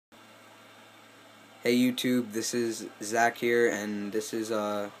Hey YouTube, this is Zach here, and this is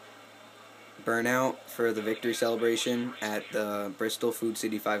burnout for the victory celebration at the Bristol Food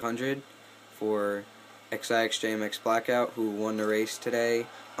City 500 for XIXJMX Blackout, who won the race today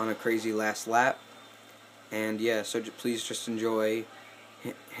on a crazy last lap. And yeah, so please just enjoy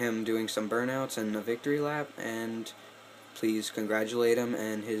him doing some burnouts and a victory lap, and please congratulate him.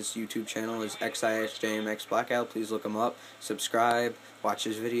 And his YouTube channel is XIXJMX Blackout. Please look him up, subscribe, watch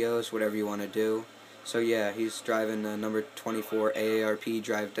his videos, whatever you want to do. So yeah, he's driving a number 24 AARP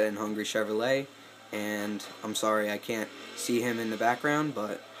Drive Dead and Hungry Chevrolet, and I'm sorry I can't see him in the background,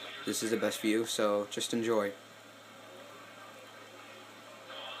 but this is the best view, so just enjoy.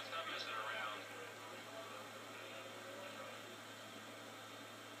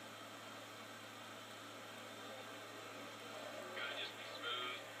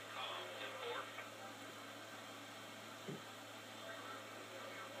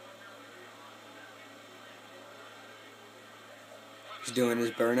 He's doing his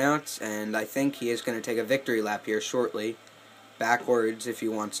burnouts, and I think he is going to take a victory lap here shortly, backwards if he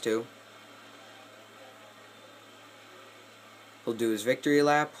wants to. He'll do his victory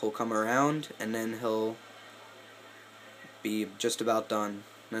lap, he'll come around, and then he'll be just about done.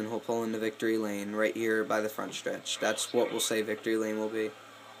 Then he'll pull into victory lane right here by the front stretch. That's what we'll say victory lane will be.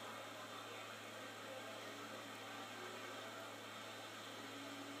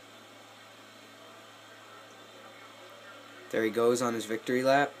 There he goes on his victory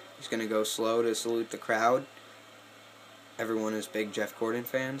lap. He's going to go slow to salute the crowd. Everyone is big Jeff Gordon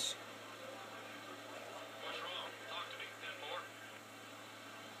fans.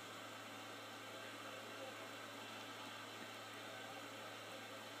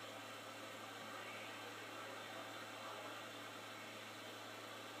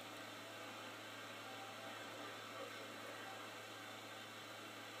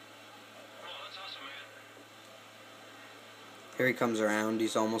 Here he comes around.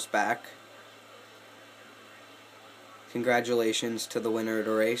 He's almost back. Congratulations to the winner of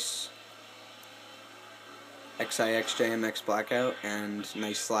the race, XIXJMX Blackout, and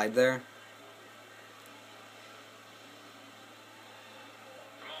nice slide there.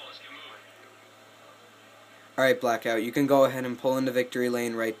 Alright, Blackout, you can go ahead and pull into victory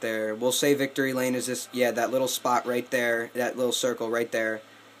lane right there. We'll say victory lane is this, yeah, that little spot right there, that little circle right there.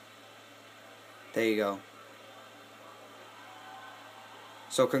 There you go.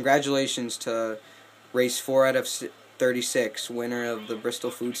 So congratulations to race 4 out of 36, winner of the Bristol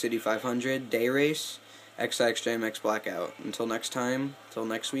Food City 500 day race, XIXJMX Blackout. Until next time, until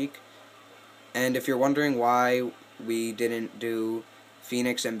next week. And if you're wondering why we didn't do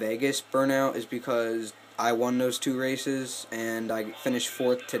Phoenix and Vegas burnout, is because I won those two races and I finished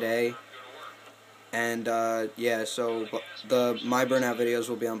 4th today. And yeah, so my burnout videos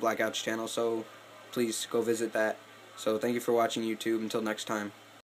will be on Blackout's channel, so please go visit that. So thank you for watching YouTube. Until next time.